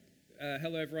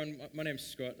Hello everyone, my name's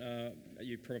Scott.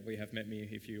 You probably have met me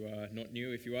if you are not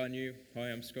new. If you are new, hi,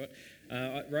 I'm Scott.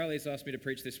 Riley's asked me to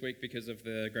preach this week because of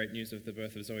the great news of the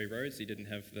birth of Zoe Rose. He didn't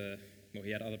have he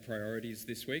had other priorities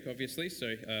this week, obviously,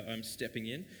 so I'm stepping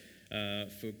in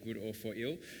for good or for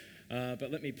ill. But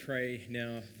let me pray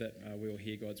now that we will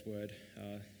hear God's word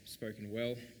spoken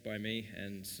well by me,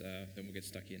 and then we'll get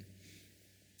stuck in.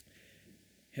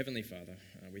 Heavenly Father,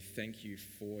 we thank you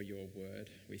for your word.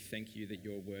 We thank you that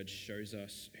your word shows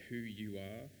us who you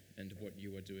are and what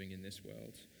you are doing in this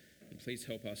world. And please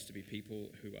help us to be people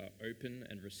who are open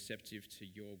and receptive to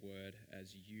your word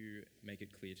as you make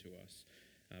it clear to us.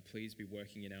 Please be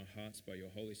working in our hearts by your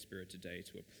Holy Spirit today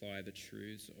to apply the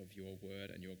truths of your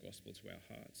word and your gospel to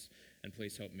our hearts. And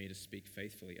please help me to speak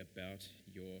faithfully about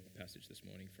your passage this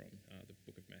morning from the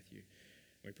book of Matthew.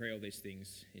 We pray all these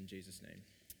things in Jesus' name.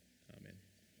 Amen.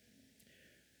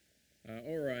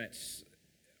 All right,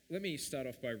 let me start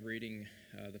off by reading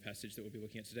the passage that we'll be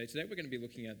looking at today. Today we're going to be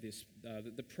looking at this,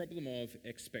 the problem of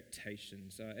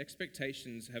expectations.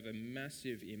 Expectations have a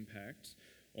massive impact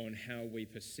on how we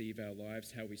perceive our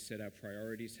lives, how we set our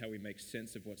priorities, how we make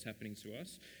sense of what's happening to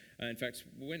us. In fact,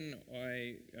 when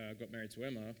I got married to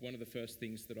Emma, one of the first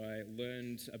things that I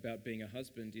learned about being a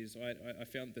husband is I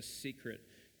found the secret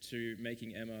to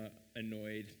making Emma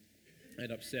annoyed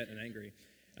and upset and angry.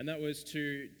 And that was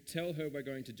to tell her we're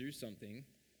going to do something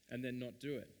and then not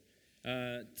do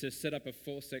it. To set up a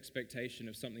false expectation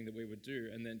of something that we would do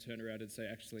and then turn around and say,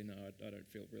 actually, no, I don't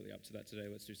feel really up to that today.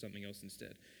 Let's do something else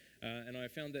instead. And I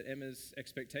found that Emma's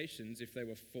expectations, if they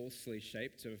were falsely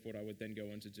shaped of what I would then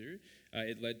go on to do,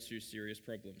 it led to serious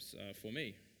problems for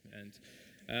me. And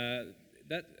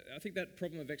I think that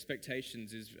problem of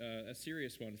expectations is a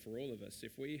serious one for all of us.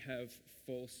 If we have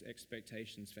false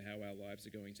expectations for how our lives are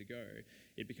going to go,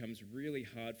 it becomes really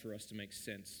hard for us to make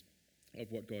sense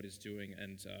of what God is doing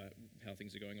and how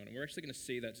things are going on. And we're actually going to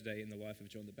see that today in the life of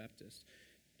John the Baptist.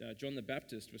 John the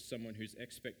Baptist was someone whose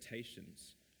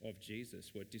expectations of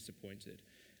Jesus were disappointed.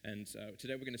 And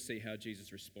today we're going to see how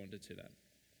Jesus responded to that.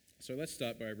 So let's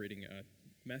start by reading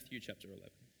Matthew chapter 11.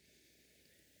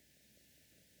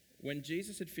 When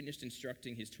Jesus had finished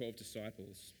instructing his 12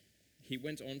 disciples, he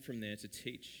went on from there to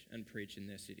teach and preach in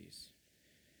their cities.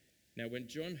 Now, when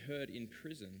John heard in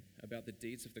prison about the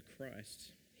deeds of the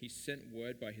Christ, he sent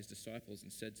word by his disciples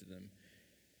and said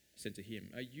to him,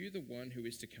 "Are you the one who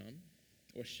is to come,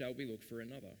 or shall we look for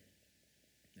another?"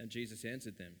 And Jesus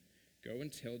answered them, "Go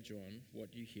and tell John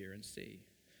what you hear and see.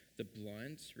 The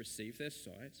blind receive their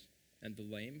sight, and the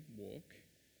lame walk,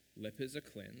 lepers are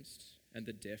cleansed, and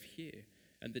the deaf hear.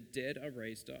 And the dead are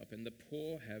raised up, and the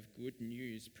poor have good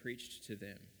news preached to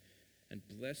them. And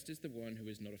blessed is the one who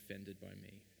is not offended by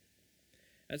me."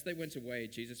 As they went away,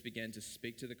 Jesus began to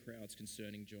speak to the crowds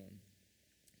concerning John.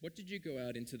 "What did you go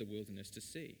out into the wilderness to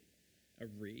see? A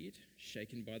reed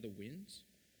shaken by the wind?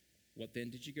 What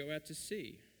then did you go out to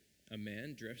see? A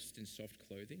man dressed in soft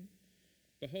clothing?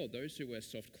 Behold, those who wear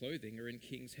soft clothing are in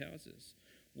kings' houses.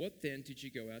 What then did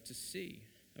you go out to see?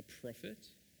 A prophet?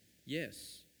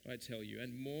 Yes, I tell you,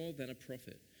 and more than a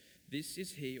prophet. This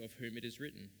is he of whom it is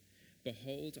written,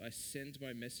 'Behold, I send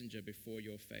my messenger before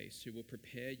your face, who will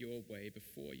prepare your way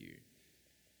before you.'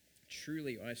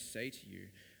 Truly I say to you,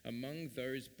 among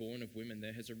those born of women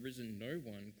there has arisen no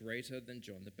one greater than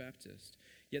John the Baptist.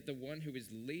 Yet the one who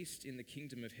is least in the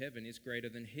kingdom of heaven is greater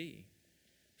than he.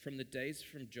 From the days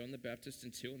from John the Baptist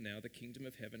until now, the kingdom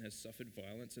of heaven has suffered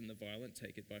violence, and the violent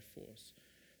take it by force.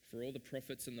 For all the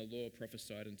prophets and the law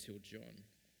prophesied until John.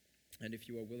 And if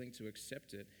you are willing to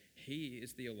accept it, he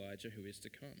is the Elijah who is to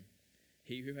come.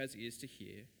 He who has ears to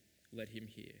hear, let him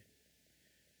hear.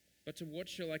 But to what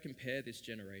shall I compare this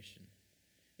generation?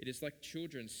 It is like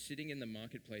children sitting in the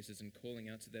marketplaces and calling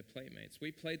out to their playmates,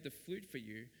 'We played the flute for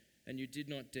you, and you did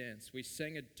not dance. We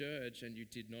sang a dirge, and you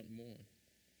did not mourn.'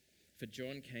 For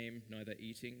John came neither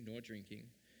eating nor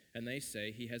drinking, and they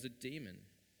say he has a demon.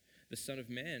 The Son of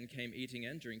Man came eating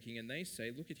and drinking, and they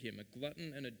say, 'Look at him, a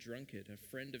glutton and a drunkard, a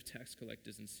friend of tax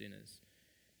collectors and sinners.'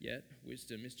 Yet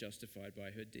wisdom is justified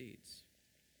by her deeds."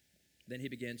 Then he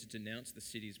began to denounce the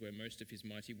cities where most of his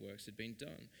mighty works had been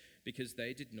done, because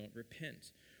they did not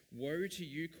repent. "Woe to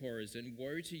you, Chorazin!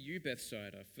 Woe to you,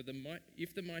 Bethsaida! For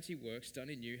if the mighty works done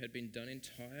in you had been done in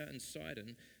Tyre and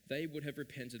Sidon, they would have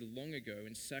repented long ago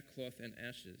in sackcloth and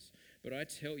ashes. But I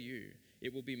tell you,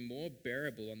 it will be more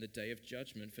bearable on the day of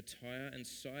judgment for Tyre and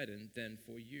Sidon than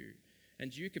for you.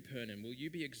 And you, Capernaum, will you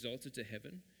be exalted to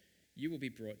heaven? You will be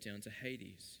brought down to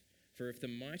Hades. For if the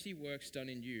mighty works done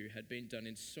in you had been done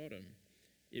in Sodom,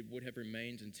 it would have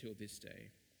remained until this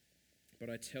day. But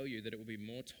I tell you that it will be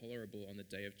more tolerable on the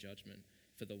day of judgment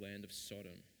for the land of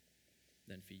Sodom.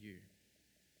 than for you.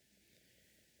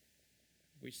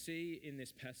 We see in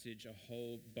this passage a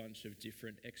whole bunch of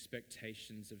different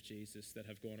expectations of Jesus that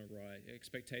have gone awry.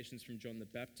 Expectations from John the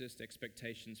Baptist,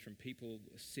 expectations from people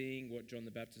seeing what John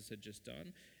the Baptist had just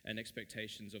done, and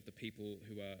expectations of the people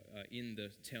who are in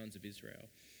the towns of Israel.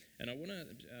 And I want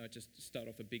to just start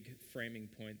off a big framing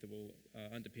point that will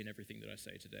underpin everything that I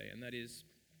say today, and that is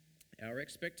our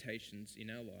expectations in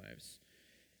our lives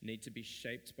need to be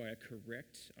shaped by a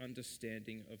correct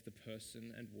understanding of the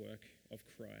person and work of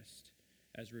Christ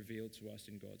as revealed to us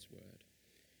in God's word.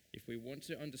 If we want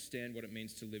to understand what it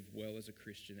means to live well as a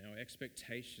Christian, our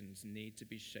expectations need to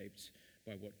be shaped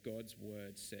by what God's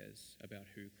word says about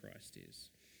who Christ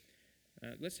is.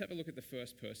 Let's have a look at the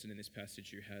first person in this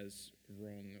passage who has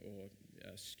wrong or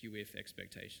skew-if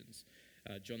expectations,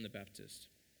 John the Baptist.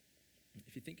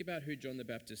 If you think about who John the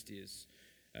Baptist is,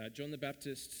 John the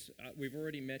Baptist, we've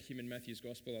already met him in Matthew's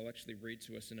Gospel. I'll actually read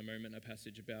to us in a moment a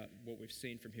passage about what we've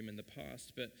seen from him in the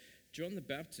past. But John the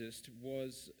Baptist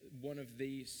was one of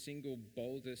the single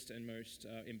boldest and most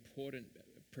important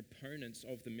proponents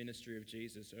of the ministry of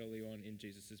Jesus early on in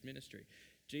Jesus' ministry.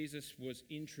 Jesus was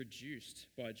introduced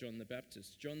by John the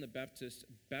Baptist. John the Baptist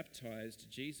baptized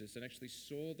Jesus and actually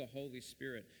saw the Holy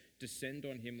Spirit descend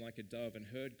on him like a dove and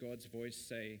heard God's voice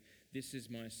say, "This is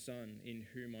my son in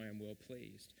whom I am well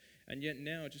pleased." And yet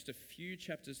now, just a few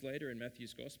chapters later in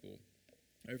Matthew's Gospel,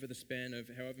 over the span of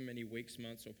however many weeks,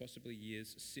 months, or possibly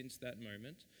years since that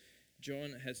moment,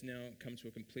 John has now come to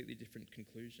a completely different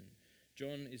conclusion.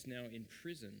 John is now in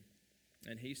prison,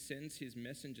 and he sends his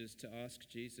messengers to ask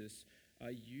Jesus,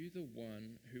 "Are you the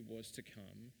one who was to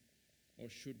come, or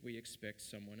should we expect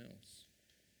someone else?"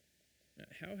 Now,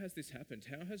 how has this happened?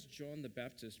 How has John the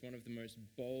Baptist, one of the most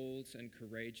bold and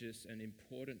courageous and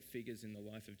important figures in the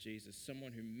life of Jesus,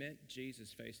 someone who met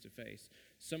Jesus face to face,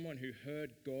 someone who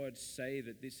heard God say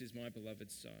that this is my beloved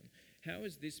son, how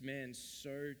is this man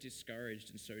so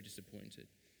discouraged and so disappointed?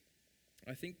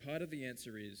 I think part of the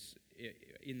answer is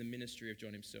in the ministry of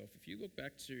John himself. If you look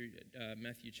back to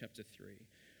Matthew chapter 3,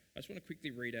 I just want to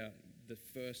quickly read out the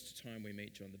first time we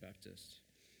meet John the Baptist.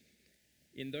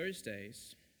 "In those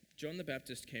days, John the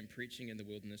Baptist came preaching in the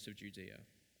wilderness of Judea.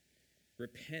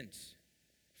 'Repent,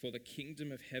 for the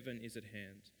kingdom of heaven is at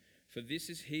hand. For this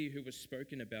is he who was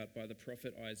spoken about by the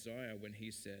prophet Isaiah when he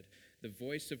said, "The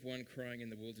voice of one crying in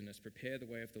the wilderness, prepare the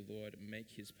way of the Lord,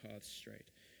 make his paths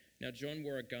straight." Now John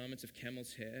wore a garment of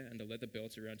camel's hair and a leather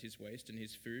belt around his waist, and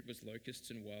his food was locusts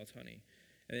and wild honey.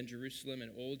 And then Jerusalem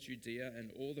and all Judea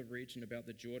and all the region about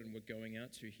the Jordan were going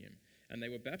out to him, and they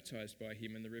were baptized by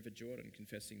him in the river Jordan,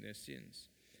 confessing their sins.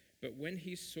 But when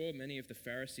he saw many of the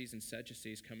Pharisees and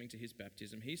Sadducees coming to his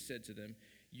baptism, he said to them,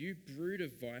 "You brood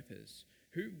of vipers,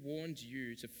 who warned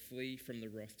you to flee from the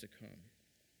wrath to come?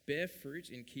 Bear fruit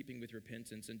in keeping with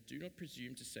repentance, and do not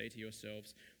presume to say to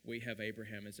yourselves, 'We have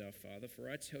Abraham as our father,' for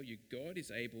I tell you, God is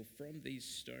able from these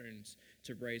stones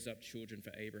to raise up children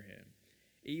for Abraham.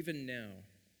 Even now,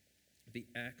 the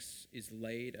axe is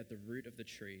laid at the root of the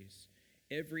trees.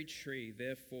 Every tree,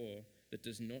 therefore, that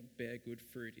does not bear good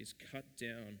fruit is cut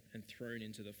down and thrown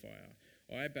into the fire.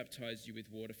 I baptize you with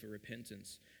water for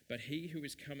repentance, but he who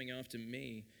is coming after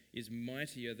me is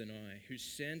mightier than I, whose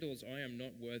sandals I am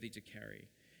not worthy to carry.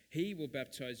 He will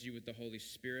baptize you with the Holy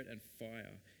Spirit and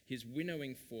fire. His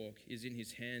winnowing fork is in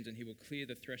his hand, and he will clear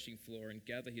the threshing floor and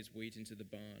gather his wheat into the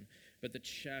barn, but the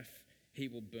chaff he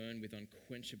will burn with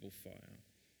unquenchable fire."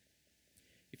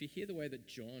 If you hear the way that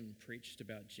John preached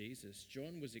about Jesus,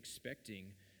 John was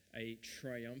expecting a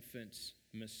triumphant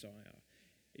Messiah.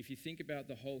 If you think about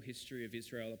the whole history of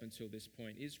Israel up until this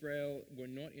point, Israel were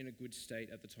not in a good state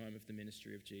at the time of the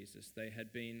ministry of Jesus. They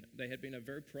had been a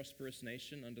very prosperous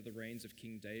nation under the reigns of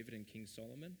King David and King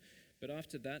Solomon. But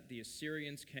after that, the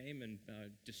Assyrians came and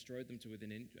destroyed them to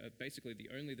within, basically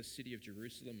only the city of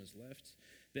Jerusalem was left.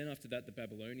 Then after that, the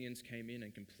Babylonians came in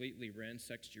and completely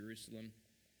ransacked Jerusalem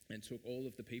and took all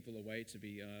of the people away to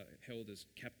be held as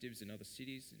captives in other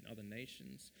cities, in other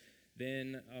nations.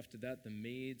 Then after that, the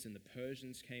Medes and the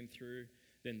Persians came through.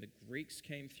 Then the Greeks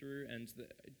came through. And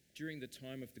during the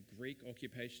time of the Greek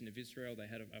occupation of Israel, they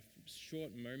had a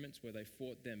short moment where they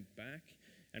fought them back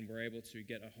and were able to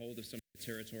get a hold of some of the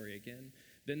territory again.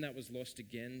 Then that was lost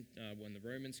again when the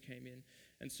Romans came in.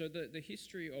 And so the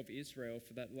history of Israel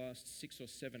for that last 600 or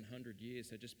 700 years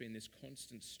had just been this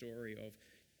constant story of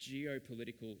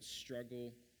geopolitical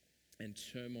struggle and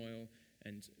turmoil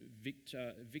and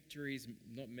victories,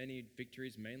 not many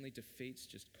victories, mainly defeats,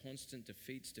 just constant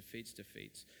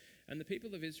defeats. And the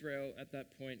people of Israel at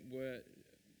that point were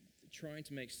trying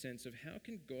to make sense of how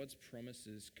can God's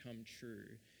promises come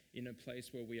true in a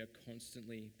place where we are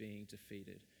constantly being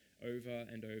defeated over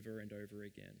and over and over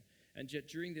again. And yet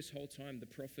during this whole time, the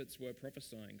prophets were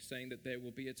prophesying, saying that there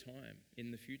will be a time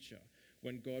in the future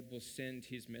when God will send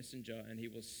his messenger and he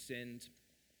will send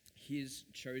his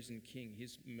chosen king,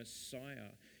 his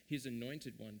Messiah, his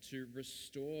anointed one, to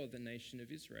restore the nation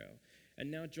of Israel. And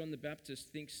now John the Baptist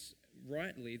thinks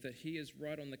rightly that he is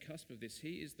right on the cusp of this.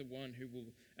 He is the one who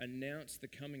will announce the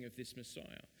coming of this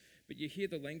Messiah. But you hear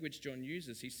the language John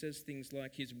uses. He says things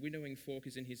like, his winnowing fork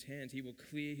is in his hand. He will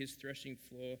clear his threshing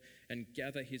floor and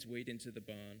gather his wheat into the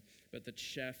barn, but the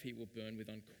chaff he will burn with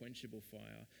unquenchable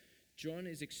fire. John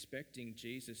is expecting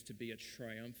Jesus to be a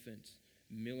triumphant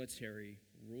military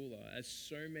ruler, as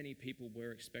so many people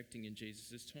were expecting in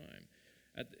Jesus' time.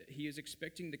 He is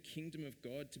expecting the kingdom of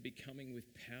God to be coming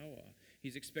with power.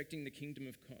 He's expecting the kingdom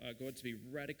of God to be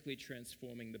radically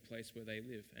transforming the place where they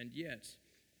live. And yet,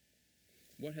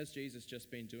 what has Jesus just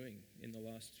been doing in the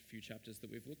last few chapters that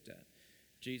we've looked at?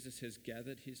 Jesus has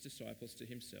gathered his disciples to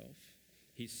himself.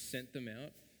 He's sent them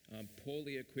out,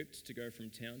 poorly equipped to go from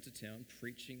town to town,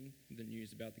 preaching the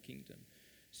news about the kingdom.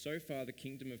 So far, the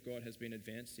kingdom of God has been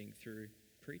advancing through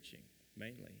preaching,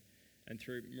 mainly, and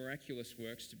through miraculous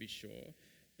works, to be sure.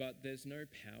 But there's no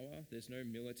power, there's no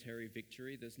military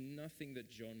victory, there's nothing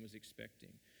that John was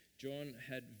expecting. John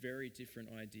had very different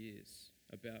ideas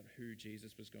about who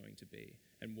Jesus was going to be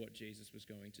and what Jesus was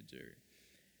going to do.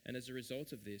 And as a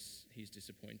result of this, he's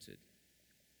disappointed.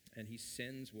 And he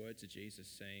sends word to Jesus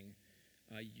saying,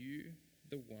 "Are you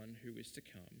the one who is to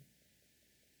come,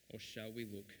 or shall we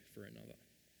look for another?"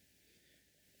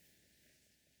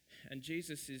 And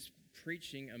Jesus is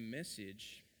preaching a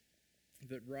message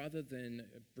that rather than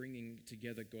bringing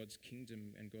together God's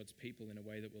kingdom and God's people in a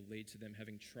way that will lead to them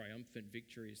having triumphant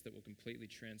victories that will completely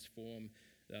transform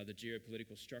the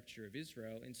geopolitical structure of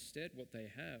Israel, instead what they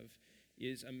have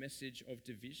is a message of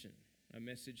division, a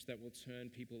message that will turn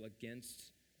people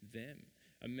against them,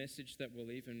 a message that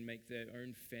will even make their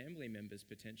own family members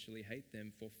potentially hate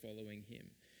them for following him.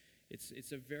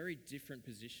 It's a very different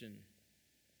position.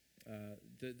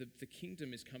 The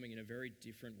kingdom is coming in a very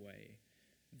different way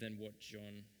than what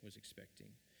John was expecting.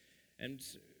 And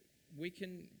we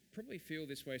can probably feel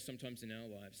this way sometimes in our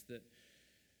lives, that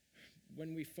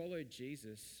when we follow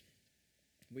Jesus,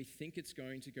 we think it's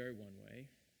going to go one way,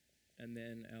 and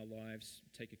then our lives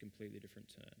take a completely different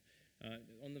turn.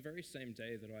 On the very same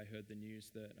day that I heard the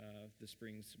news that the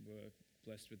Springs were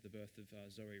blessed with the birth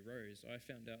of Zoe Rose, I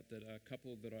found out that a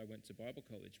couple that I went to Bible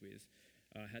college with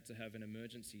had to have an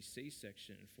emergency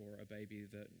C-section for a baby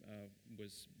that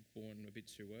was born a bit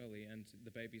too early, and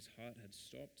the baby's heart had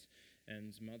stopped,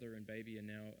 and mother and baby are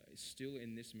now still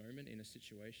in this moment in a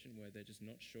situation where they're just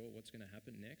not sure what's going to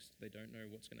happen next. They don't know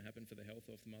what's going to happen for the health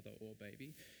of the mother or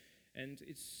baby. And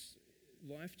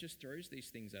life just throws these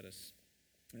things at us.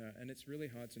 And it's really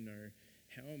hard to know,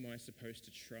 how am I supposed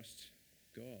to trust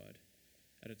God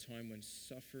at a time when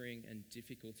suffering and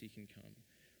difficulty can come?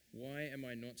 Why am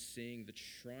I not seeing the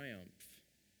triumph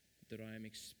that I am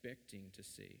expecting to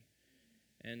see?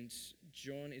 And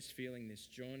John is feeling this.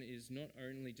 John is not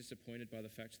only disappointed by the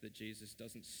fact that Jesus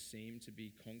doesn't seem to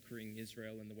be conquering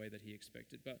Israel in the way that he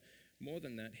expected, but more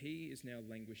than that, he is now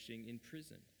languishing in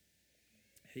prison.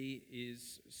 He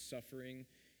is suffering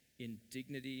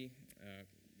indignity.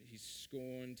 He's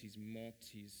scorned, he's mocked,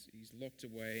 he's locked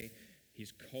away,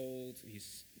 he's cold,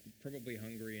 he's probably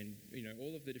hungry, and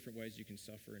all of the different ways you can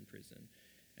suffer in prison.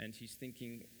 And he's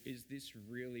thinking, is this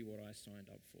really what I signed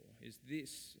up for? Is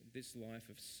this life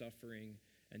of suffering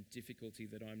and difficulty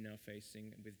that I'm now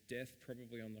facing, with death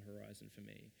probably on the horizon for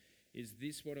me, is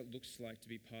this what it looks like to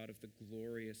be part of the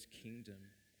glorious kingdom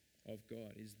of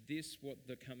God? Is this what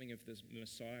the coming of the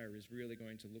Messiah is really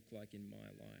going to look like in my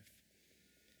life?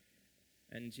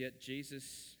 And yet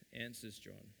Jesus answers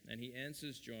John, and he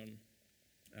answers John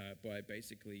by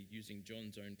basically using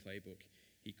John's own playbook.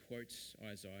 He quotes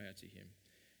Isaiah to him.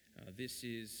 This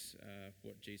is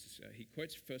what Jesus, he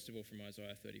quotes first of all from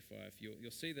Isaiah 35.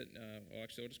 You'll see that, I'll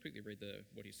just quickly read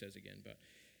what he says again, but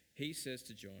he says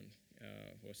to John,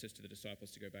 or says to the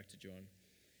disciples to go back to John,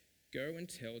 "Go and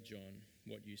tell John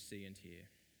what you see and hear.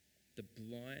 The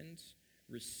blind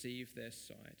receive their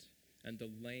sight, and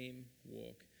the lame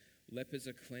walk. Lepers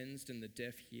are cleansed, and the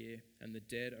deaf hear, and the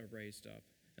dead are raised up,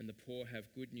 and the poor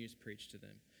have good news preached to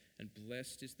them. And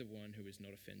blessed is the one who is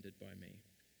not offended by me."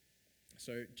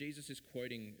 So Jesus is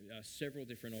quoting several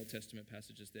different Old Testament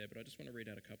passages there, but I just want to read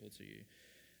out a couple to you.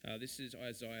 This is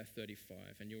Isaiah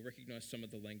 35, and you'll recognize some of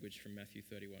the language from Matthew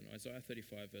 31. Isaiah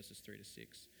 35, verses 3 to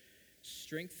 6.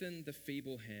 "Strengthen the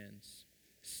feeble hands,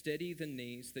 steady the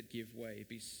knees that give way.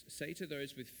 Say to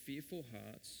those with fearful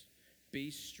hearts,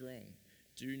 be strong.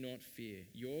 Do not fear.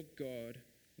 Your God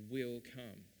will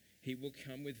come. He will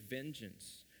come with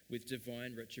vengeance, with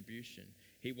divine retribution.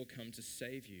 He will come to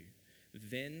save you.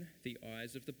 Then the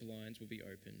eyes of the blind will be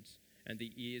opened, and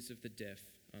the ears of the deaf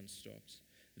unstopped.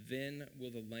 Then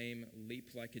will the lame leap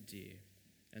like a deer,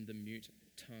 and the mute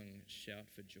tongue shout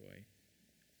for joy.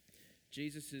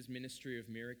 Jesus' ministry of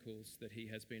miracles that he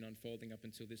has been unfolding up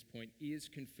until this point is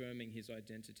confirming his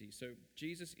identity. So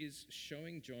Jesus is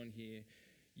showing John here,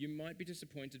 you might be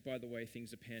disappointed by the way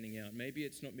things are panning out. Maybe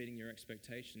it's not meeting your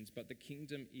expectations, but the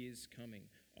kingdom is coming.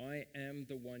 I am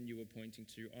the one you are pointing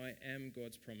to. I am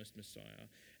God's promised Messiah.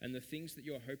 And the things that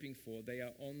you're hoping for, they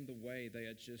are on the way. They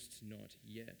are just not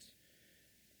yet.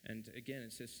 And again,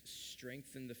 it says,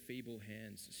 strengthen the feeble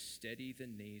hands, steady the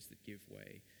knees that give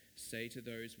way. Say to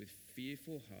those with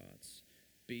fearful hearts,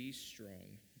 be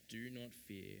strong, do not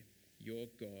fear, your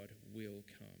God will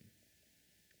come.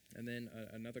 And then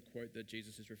another quote that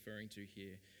Jesus is referring to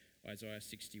here, Isaiah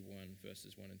 61,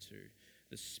 verses 1 and 2.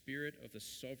 The Spirit of the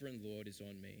sovereign Lord is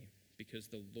on me, because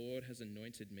the Lord has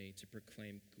anointed me to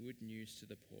proclaim good news to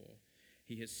the poor.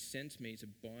 He has sent me to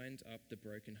bind up the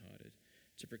brokenhearted,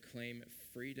 to proclaim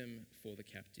freedom for the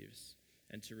captives,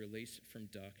 and to release from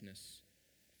darkness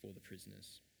for the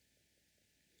prisoners.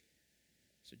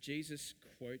 So Jesus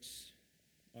quotes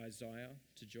Isaiah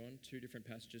to John, two different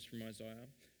passages from Isaiah.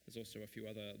 There's also a few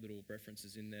other little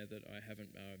references in there that I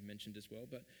haven't mentioned as well.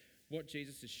 But what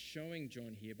Jesus is showing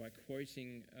John here by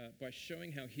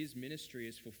showing how his ministry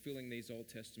is fulfilling these Old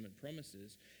Testament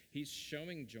promises, he's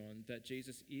showing John that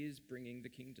Jesus is bringing the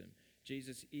kingdom.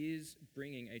 Jesus is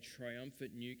bringing a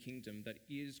triumphant new kingdom that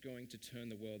is going to turn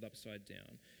the world upside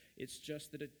down. It's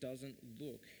just that it doesn't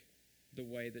look the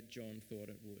way that John thought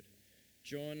it would.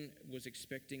 John was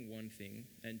expecting one thing,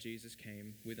 and Jesus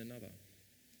came with another.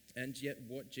 And yet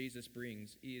what Jesus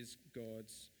brings is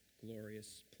God's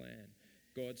glorious plan.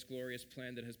 God's glorious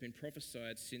plan that has been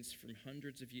prophesied since from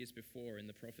hundreds of years before in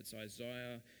the prophets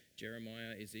Isaiah,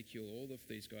 Jeremiah, Ezekiel, all of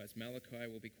these guys. Malachi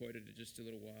will be quoted in just a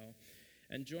little while.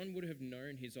 And John would have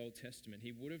known his Old Testament.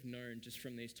 He would have known just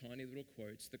from these tiny little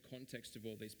quotes the context of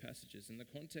all these passages. And the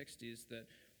context is that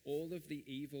all of the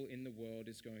evil in the world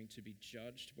is going to be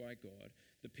judged by God.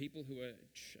 The people who are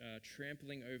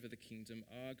trampling over the kingdom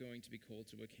are going to be called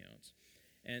to account.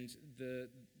 And the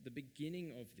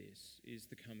beginning of this is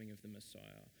the coming of the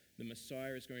Messiah. The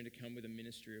Messiah is going to come with a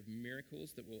ministry of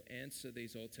miracles that will answer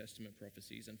these Old Testament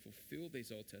prophecies and fulfill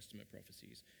these Old Testament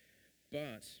prophecies.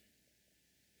 But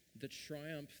the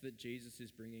triumph that Jesus is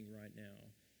bringing right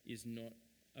now is not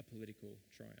a political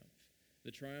triumph.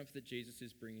 The triumph that Jesus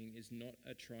is bringing is not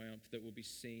a triumph that will be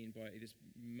seen by this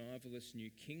marvelous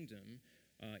new kingdom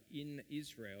in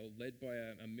Israel, led by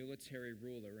a military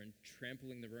ruler and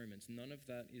trampling the Romans. None of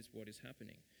that is what is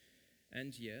happening.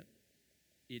 And yet,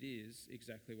 it is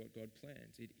exactly what God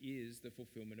planned. It is the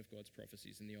fulfillment of God's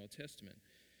prophecies in the Old Testament.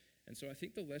 And so I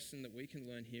think the lesson that we can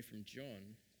learn here from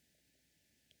John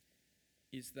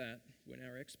is that when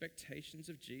our expectations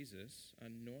of Jesus are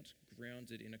not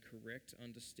grounded in a correct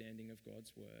understanding of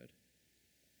God's word,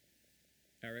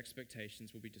 our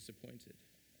expectations will be disappointed.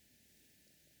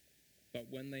 But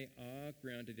when they are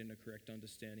grounded in a correct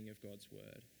understanding of God's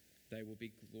word, they will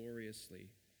be gloriously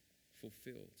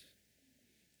fulfilled.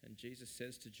 And Jesus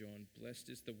says to John, blessed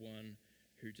is the one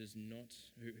who is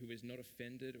not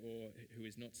offended or who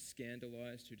is not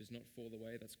scandalized, who does not fall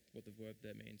away. That's what the verb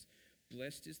there means.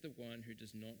 Blessed is the one who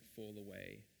does not fall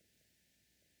away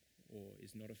or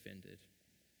is not offended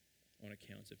on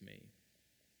account of me.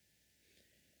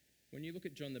 When you look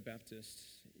at John the Baptist,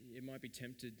 you might be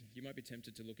tempted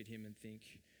to look at him and think,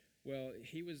 well,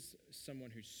 he was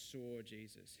someone who saw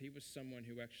Jesus. He was someone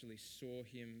who actually saw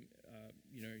him,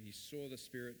 he saw the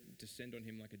Spirit descend on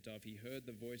him like a dove. He heard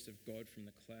the voice of God from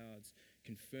the clouds,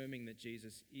 confirming that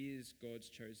Jesus is God's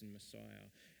chosen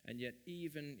Messiah. And yet,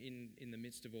 even in the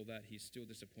midst of all that, he's still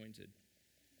disappointed.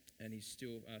 And he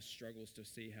still struggles to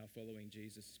see how following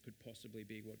Jesus could possibly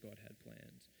be what God had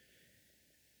planned.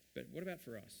 But what about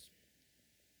for us?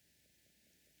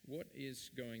 What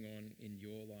is going on in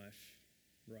your life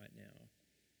right now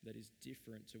that is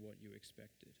different to what you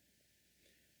expected?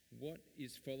 What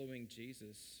is following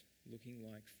Jesus looking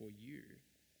like for you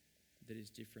that is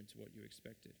different to what you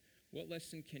expected? What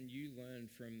lesson can you learn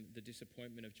from the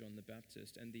disappointment of John the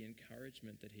Baptist and the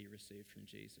encouragement that he received from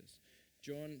Jesus?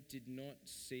 John did not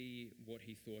see what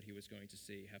he thought he was going to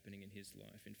see happening in his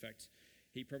life. In fact,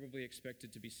 he probably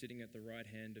expected to be sitting at the right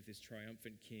hand of this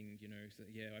triumphant king,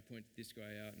 I point this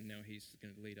guy out and now he's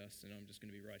going to lead us and I'm just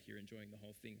going to be right here enjoying the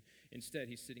whole thing. Instead,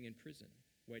 he's sitting in prison,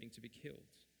 waiting to be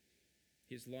killed.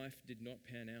 His life did not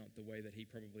pan out the way that he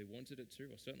probably wanted it to,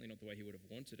 or certainly not the way he would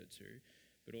have wanted it to,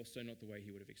 but also not the way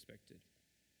he would have expected.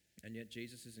 And yet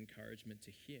Jesus' encouragement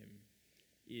to him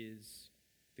is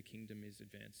the kingdom is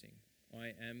advancing.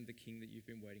 I am the king that you've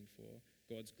been waiting for.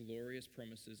 God's glorious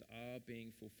promises are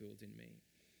being fulfilled in me.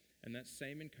 And that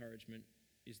same encouragement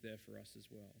is there for us as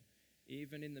well.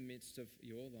 Even in the midst of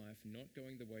your life not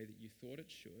going the way that you thought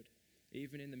it should,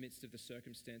 even in the midst of the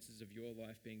circumstances of your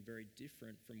life being very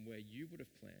different from where you would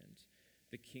have planned,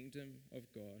 the kingdom of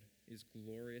God is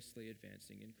gloriously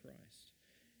advancing in Christ.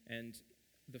 And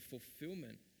the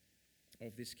fulfillment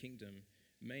of this kingdom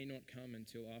may not come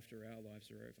until after our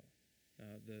lives are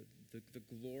over. The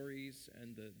glories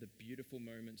and the beautiful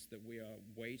moments that we are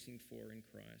waiting for in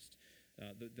Christ,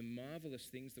 the marvelous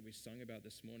things that we sung about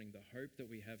this morning, the hope that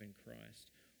we have in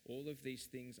Christ, all of these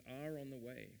things are on the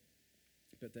way,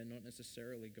 but they're not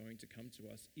necessarily going to come to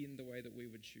us in the way that we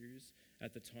would choose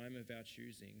at the time of our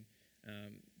choosing,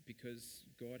 because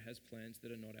God has plans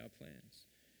that are not our plans.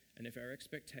 And if our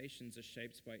expectations are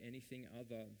shaped by anything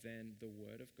other than the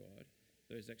Word of God,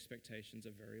 those expectations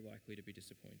are very likely to be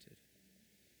disappointed.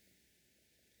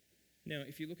 Now,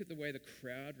 if you look at the way the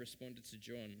crowd responded to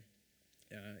John,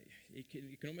 it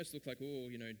can almost look like,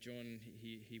 John,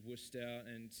 he wussed out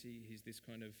and he's this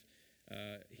kind of,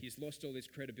 he's lost all his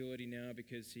credibility now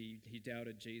because he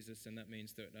doubted Jesus, and that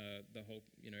means that the whole,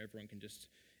 everyone can just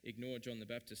ignore John the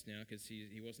Baptist now because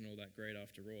he wasn't all that great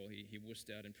after all. He wussed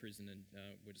out in prison, and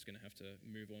we're just going to have to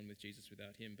move on with Jesus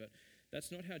without him. But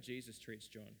that's not how Jesus treats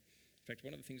John. In fact,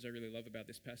 one of the things I really love about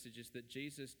this passage is that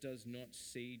Jesus does not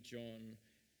see John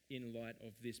in light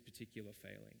of this particular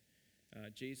failing.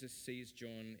 Jesus sees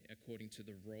John according to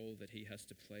the role that he has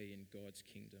to play in God's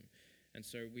kingdom. And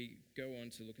so we go on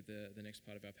to look at the next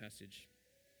part of our passage.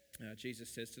 Jesus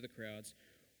says to the crowds,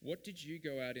 "What did you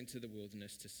go out into the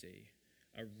wilderness to see?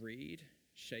 A reed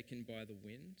shaken by the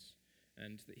wind?"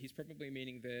 And he's probably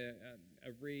meaning there,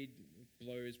 a reed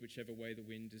blows whichever way the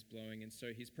wind is blowing. And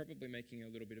so he's probably making a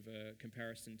little bit of a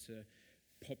comparison to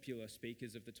popular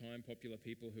speakers of the time, popular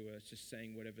people who are just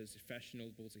saying whatever's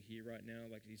fashionable to hear right now,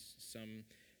 like he's some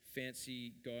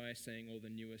fancy guy saying all the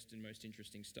newest and most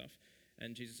interesting stuff.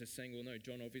 And Jesus is saying, well, no,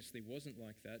 John obviously wasn't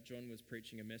like that. John was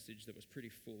preaching a message that was pretty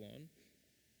full on.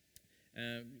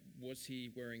 Was he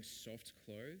wearing soft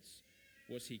clothes?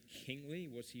 Was he kingly?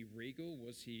 Was he regal?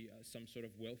 Was he some sort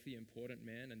of wealthy, important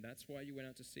man? And that's why you went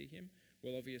out to see him?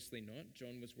 Well, obviously not.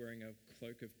 John was wearing a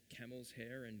cloak of camel's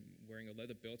hair and wearing a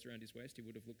leather belt around his waist. He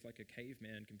would have looked like a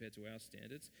caveman compared to our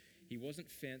standards. He wasn't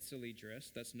fancily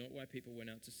dressed. That's not why people went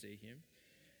out to see him.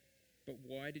 But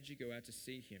why did you go out to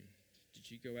see him? Did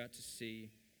you go out to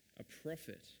see a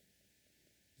prophet?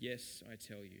 Yes, I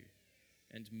tell you,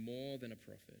 and more than a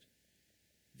prophet.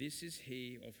 This is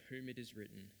he of whom it is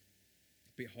written,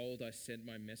 "Behold, I send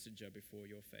my messenger before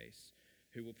your face,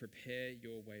 who will prepare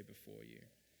your way before you."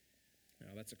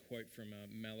 Now, that's a quote from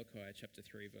Malachi chapter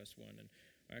 3, verse 1. And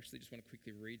I actually just want to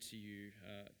quickly read to you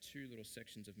two little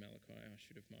sections of Malachi. I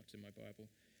should have marked in my Bible.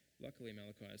 Luckily,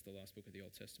 Malachi is the last book of the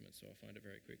Old Testament, so I'll find it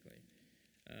very quickly.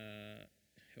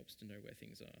 Helps to know where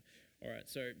things are. All right,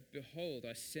 so behold,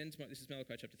 this is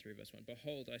Malachi chapter 3, verse 1.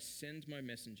 "Behold, I send my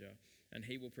messenger, and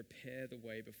he will prepare the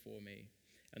way before me.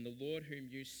 And the Lord whom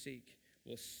you seek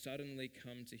will suddenly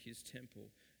come to his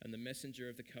temple, and the messenger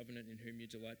of the covenant in whom you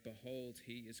delight, behold,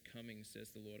 he is coming,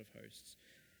 says the Lord of hosts."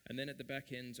 And then at the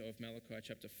back end of Malachi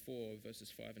chapter 4,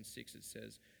 verses 5 and 6, it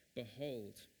says,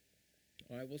 "Behold,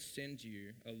 I will send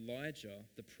you Elijah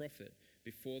the prophet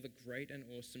before the great and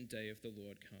awesome day of the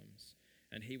Lord comes.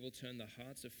 And he will turn the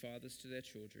hearts of fathers to their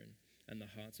children and the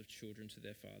hearts of children to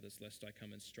their fathers, lest I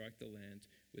come and strike the land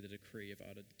with a decree of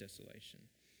utter desolation."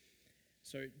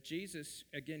 So Jesus,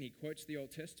 again, he quotes the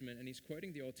Old Testament, and he's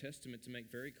quoting the Old Testament to make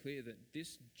very clear that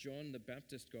this John the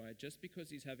Baptist guy, just because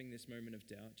he's having this moment of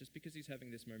doubt, just because he's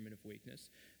having this moment of weakness,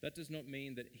 that does not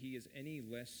mean that he is any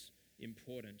less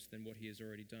important than what he has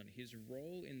already done. His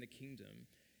role in the kingdom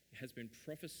has been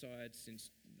prophesied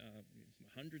since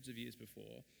hundreds of years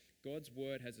before. God's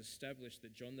word has established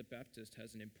that John the Baptist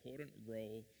has an important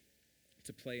role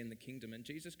to play in the kingdom. And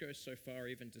Jesus goes so far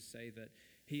even to say that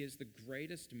he is the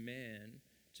greatest man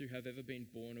to have ever been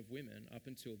born of women up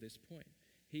until this point.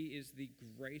 He is the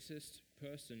greatest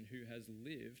person who has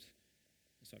lived,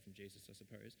 aside from Jesus, I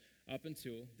suppose, up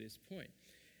until this point.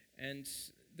 And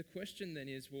the question then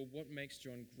is, well, what makes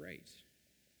John great?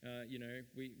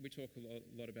 We talk a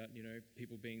lot about,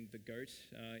 people being the GOAT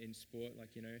in sport, like,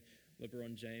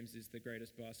 LeBron James is the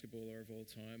greatest basketballer of all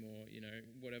time, or,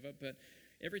 whatever. But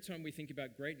every time we think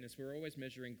about greatness, we're always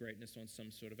measuring greatness on some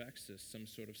sort of axis, some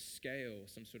sort of scale,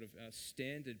 some sort of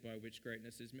standard by which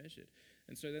greatness is measured.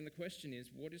 And so then the question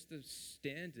is, what is the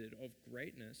standard of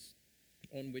greatness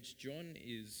on which John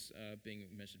is being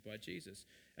measured by Jesus.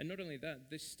 And not only that,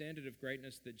 this standard of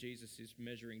greatness that Jesus is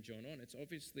measuring John on, it's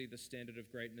obviously the standard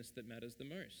of greatness that matters the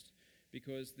most,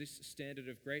 because this standard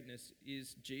of greatness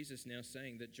is Jesus now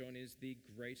saying that John is the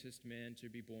greatest man to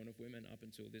be born of women up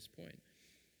until this point.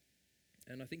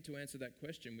 And I think to answer that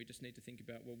question, we just need to think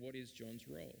about, well, what is John's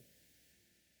role?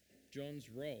 John's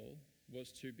role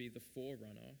was to be the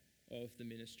forerunner of the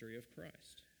ministry of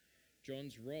Christ.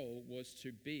 John's role was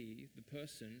to be the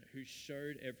person who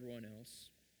showed everyone else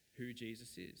who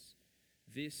Jesus is.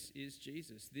 This is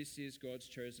Jesus. This is God's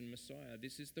chosen Messiah.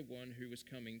 This is the one who was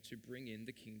coming to bring in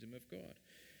the kingdom of God.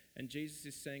 And Jesus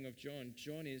is saying of John,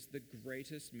 John is the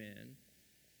greatest man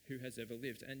who has ever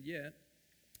lived. And yet,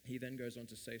 he then goes on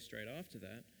to say straight after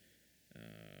that,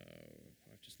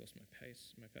 I've just lost my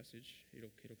passage.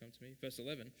 It'll come to me. Verse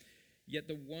 11, yet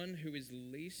the one who is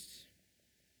least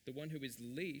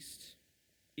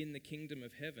in the kingdom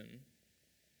of heaven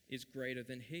is greater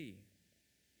than he.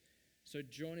 So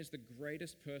John is the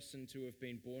greatest person to have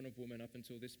been born of woman up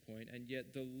until this point, and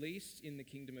yet the least in the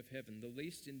kingdom of heaven, the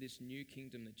least in this new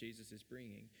kingdom that Jesus is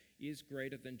bringing, is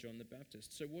greater than John the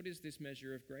Baptist. So what is this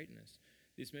measure of greatness?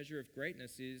 This measure of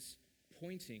greatness is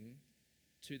pointing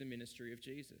to the ministry of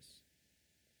Jesus.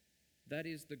 That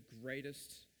is the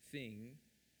greatest thing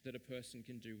that a person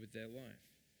can do with their life.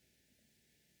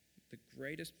 The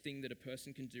greatest thing that a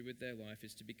person can do with their life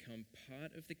is to become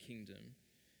part of the kingdom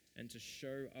and to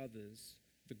show others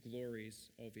the glories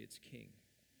of its King.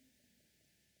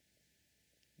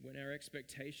 When our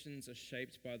expectations are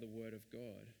shaped by the Word of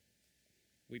God,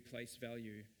 we place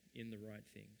value in the right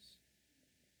things.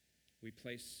 We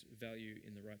place value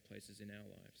in the right places in our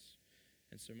lives.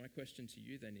 And so my question to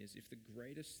you then is, if the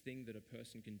greatest thing that a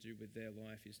person can do with their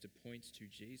life is to point to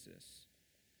Jesus,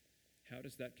 how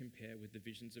does that compare with the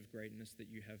visions of greatness that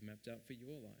you have mapped out for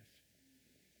your life?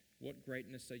 What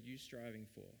greatness are you striving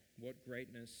for? What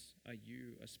greatness are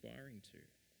you aspiring to?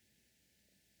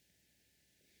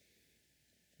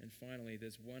 And finally,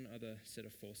 there's one other set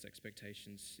of false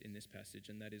expectations in this passage,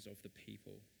 and that is of the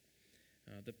people.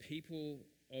 The people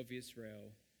of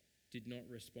Israel did not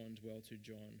respond well to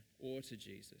John or to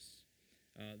Jesus.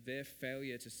 Their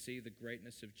failure to see the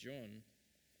greatness of John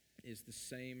is the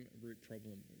same root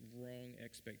problem, wrong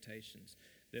expectations.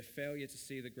 Their failure to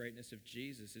see the greatness of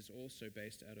Jesus is also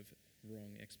based out of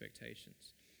wrong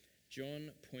expectations.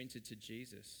 John pointed to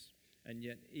Jesus, and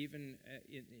yet even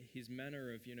in his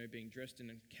manner of, being dressed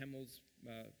in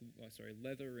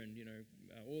leather and,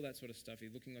 all that sort of stuff, he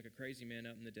looking like a crazy man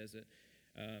out in the desert,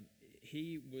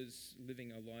 he was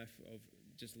living a life of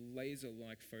just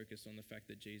laser-like focus on the fact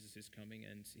that Jesus is coming,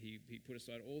 and he put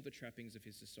aside all the trappings of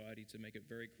his society to make it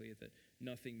very clear that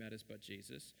nothing matters but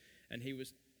Jesus, and he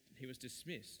was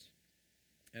dismissed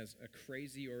as a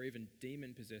crazy or even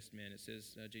demon-possessed man. It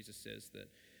says, Jesus says that,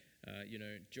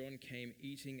 John came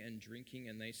eating and drinking,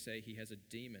 and they say he has a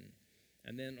demon.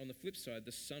 And then on the flip side,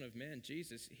 the Son of Man,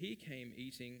 Jesus, he came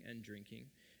eating and drinking,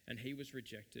 and he was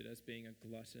rejected as being a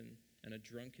glutton and a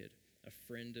drunkard, a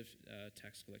friend of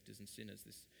tax collectors and sinners,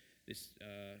 this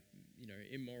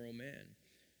immoral man.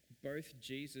 Both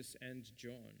Jesus and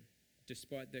John,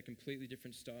 despite their completely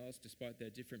different styles, despite their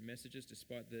different messages,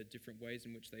 despite the different ways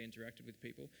in which they interacted with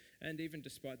people, and even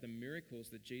despite the miracles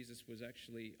that Jesus was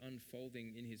actually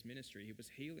unfolding in his ministry, he was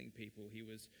healing people, he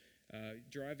was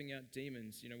driving out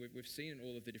demons. We've seen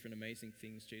all of the different amazing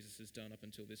things Jesus has done up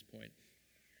until this point.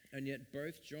 And yet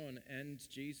both John and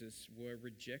Jesus were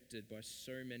rejected by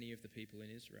so many of the people in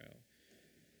Israel.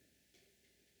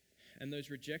 And those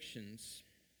rejections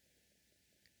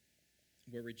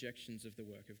were rejections of the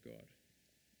work of God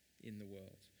in the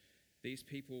world. These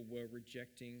people were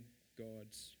rejecting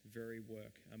God's very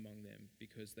work among them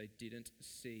because they didn't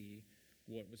see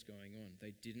what was going on.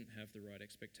 They didn't have the right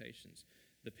expectations.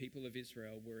 The people of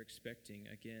Israel were expecting,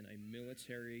 again, a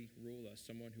military ruler,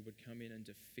 someone who would come in and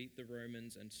defeat the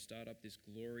Romans and start up this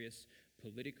glorious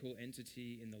political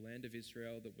entity in the land of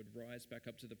Israel that would rise back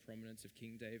up to the prominence of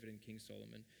King David and King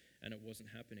Solomon, and it wasn't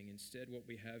happening. Instead, what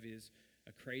we have is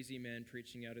a crazy man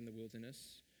preaching out in the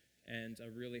wilderness and a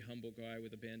really humble guy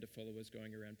with a band of followers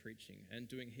going around preaching and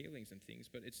doing healings and things,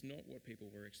 but it's not what people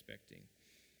were expecting.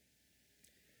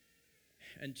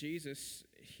 And Jesus,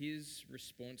 his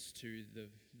response to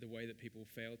the way that people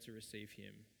failed to receive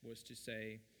him was to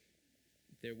say,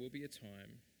 there will be a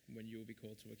time when you will be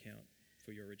called to account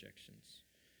for your rejections.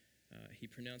 He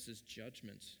pronounces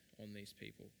judgment on these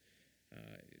people.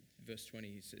 Verse 20,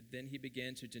 he said, then he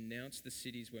began to denounce the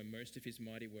cities where most of his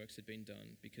mighty works had been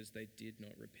done because they did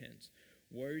not repent.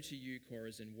 Woe to you,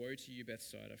 Chorazin! Woe to you,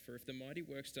 Bethsaida! For if the mighty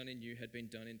works done in you had been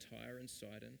done in Tyre and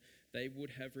Sidon, they would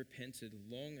have repented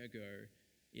long ago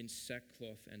in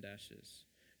sackcloth and ashes.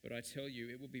 But I tell you,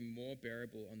 it will be more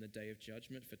bearable on the day of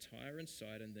judgment for Tyre and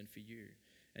Sidon than for you.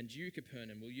 And you,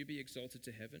 Capernaum, will you be exalted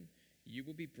to heaven? You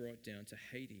will be brought down to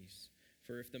Hades.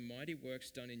 For if the mighty works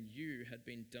done in you had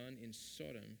been done in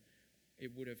Sodom,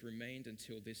 it would have remained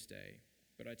until this day.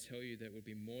 But I tell you that it will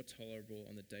be more tolerable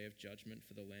on the day of judgment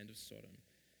for the land of Sodom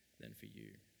than for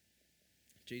you.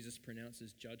 Jesus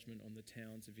pronounces judgment on the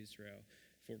towns of Israel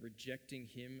for rejecting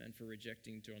him and for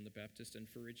rejecting John the Baptist and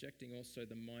for rejecting also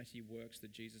the mighty works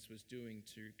that Jesus was doing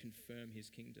to confirm his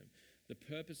kingdom. The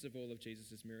purpose of all of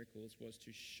Jesus' miracles was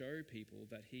to show people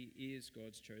that he is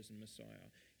God's chosen Messiah.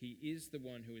 He is the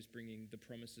one who is bringing the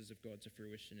promises of God to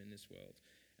fruition in this world.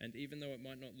 And even though it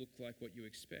might not look like what you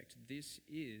expect, this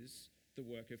is the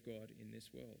work of God in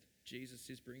this world. Jesus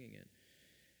is bringing it.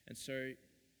 And so,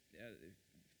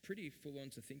 pretty full on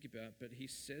to think about, but he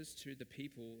says to the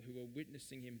people who are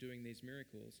witnessing him doing these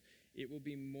miracles, it will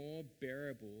be more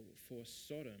bearable for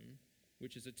Sodom,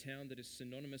 which is a town that is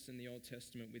synonymous in the Old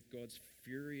Testament with God's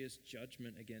furious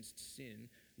judgment against sin.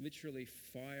 Literally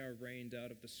fire rained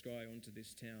out of the sky onto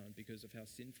this town because of how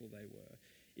sinful they were.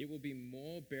 It will be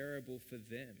more bearable for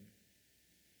them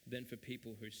than for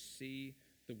people who see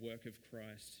the work of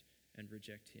Christ and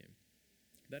reject him.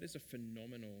 That is a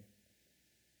phenomenal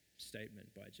statement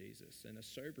by Jesus, and a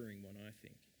sobering one, I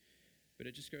think. But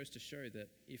it just goes to show that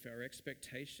if our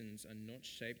expectations are not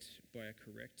shaped by a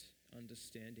correct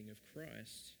understanding of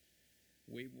Christ,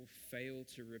 we will fail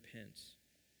to repent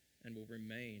and will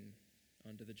remain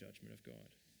under the judgment of God.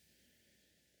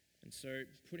 And so,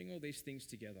 putting all these things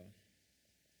together,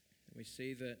 we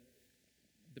see that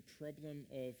the problem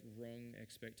of wrong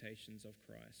expectations of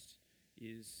Christ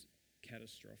is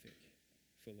catastrophic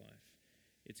for life.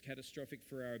 It's catastrophic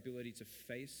for our ability to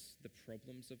face the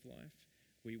problems of life.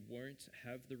 We won't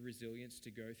have the resilience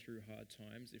to go through hard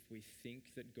times if we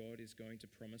think that God is going to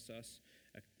promise us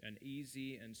an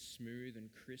easy and smooth and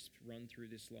crisp run through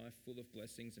this life, full of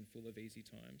blessings and full of easy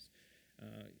times.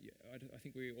 I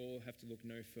think we all have to look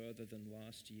no further than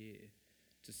last year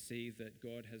to see that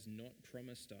God has not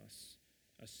promised us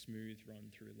a smooth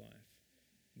run through life.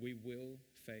 We will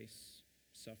face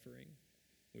suffering.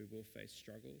 We will face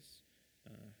struggles.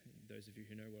 Those of you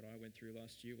who know what I went through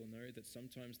last year will know that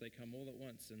sometimes they come all at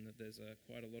once and that there's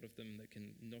quite a lot of them that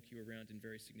can knock you around in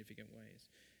very significant ways.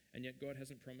 And yet God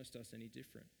hasn't promised us any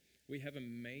different. We have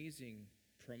amazing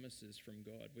promises from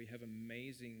God. We have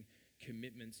amazing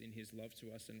commitments in his love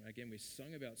to us. And again, we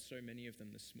sung about so many of them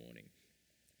this morning.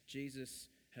 Jesus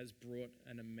has brought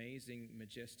an amazing,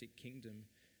 majestic kingdom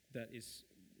that is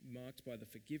marked by the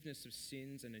forgiveness of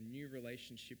sins and a new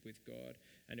relationship with God,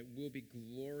 and it will be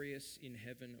glorious in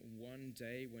heaven one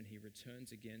day when he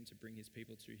returns again to bring his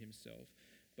people to himself.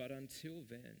 But until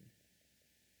then,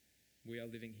 we are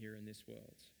living here in this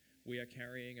world. We are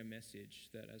carrying a message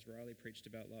that, as Riley preached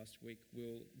about last week,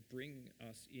 will bring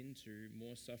us into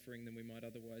more suffering than we might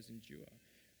otherwise endure.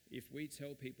 If we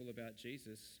tell people about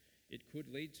Jesus, it could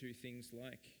lead to things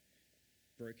like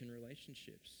broken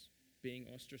relationships, being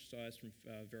ostracized from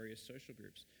various social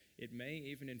groups. It may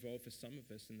even involve, for some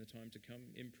of us in the time to come,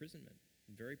 imprisonment.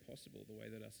 Very possible the way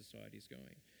that our society is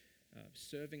going.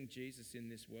 Serving Jesus in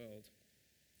this world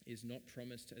is not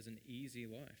promised as an easy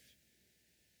life,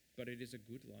 but it is a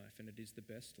good life, and it is the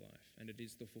best life, and it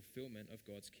is the fulfillment of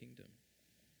God's kingdom.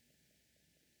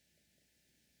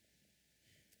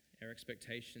 Our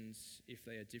expectations, if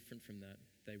they are different from that,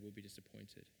 they will be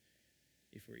disappointed.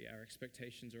 If our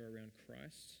expectations are around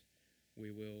Christ,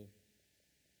 we will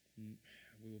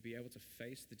be able to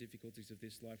face the difficulties of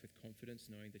this life with confidence,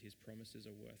 knowing that his promises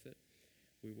are worth it.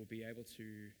 We will be able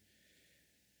to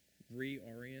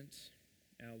reorient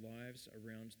our lives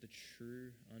around the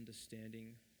true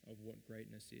understanding of what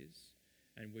greatness is,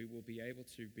 and we will be able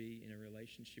to be in a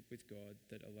relationship with God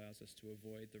that allows us to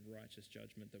avoid the righteous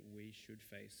judgment that we should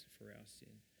face for our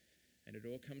sin. And it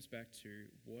all comes back to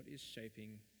what is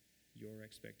shaping your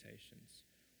expectations.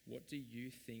 What do you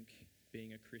think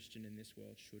being a Christian in this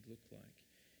world should look like?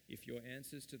 If your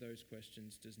answers to those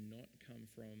questions does not come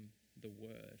from the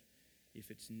Word, if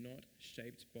it's not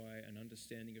shaped by an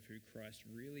understanding of who Christ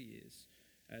really is,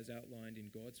 as outlined in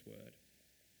God's Word,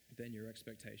 then your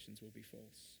expectations will be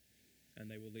false, and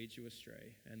they will lead you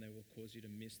astray, and they will cause you to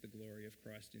miss the glory of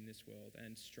Christ in this world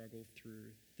and struggle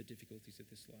through the difficulties of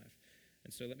this life.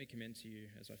 And so let me commend to you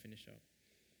as I finish up.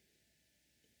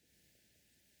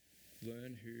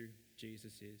 Learn who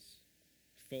Jesus is.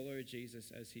 Follow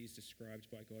Jesus as he's described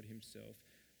by God himself.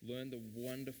 Learn the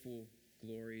wonderful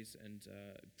glories and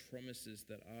promises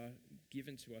that are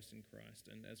given to us in Christ,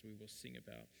 and as we will sing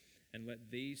about. And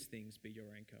let these things be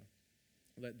your anchor.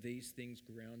 Let these things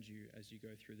ground you as you go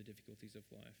through the difficulties of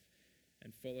life.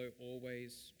 And follow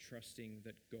always trusting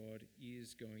that God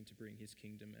is going to bring his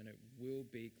kingdom and it will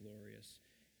be glorious.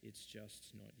 It's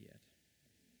just not yet.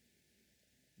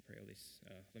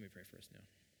 Let me pray for us now.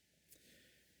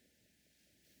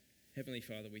 Heavenly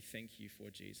Father, we thank you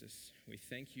for Jesus. We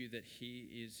thank you that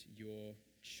he is your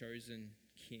chosen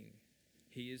king.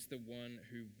 He is the one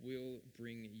who will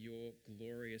bring your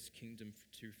glorious kingdom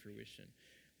to fruition.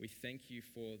 We thank you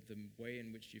for the way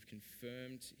in which you've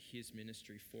confirmed his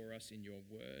ministry for us in your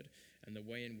word, and the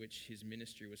way in which his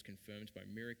ministry was confirmed by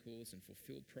miracles and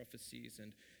fulfilled prophecies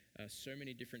and so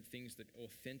many different things that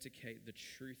authenticate the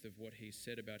truth of what he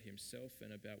said about himself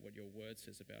and about what your word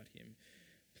says about him.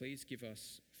 Please give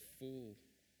us full,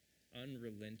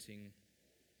 unrelenting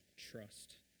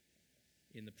trust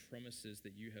in the promises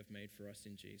that you have made for us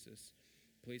in Jesus.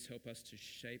 Please help us to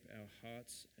shape our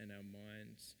hearts and our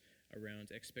minds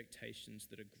around expectations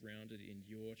that are grounded in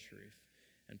your truth.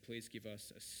 And please give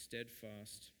us a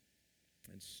steadfast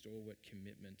and stalwart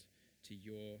commitment to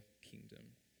your kingdom.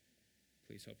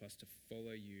 Please help us to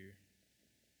follow you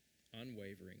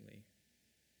unwaveringly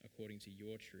according to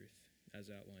your truth as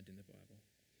outlined in the Bible.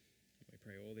 We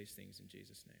pray all these things in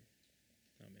Jesus' name.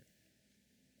 Amen.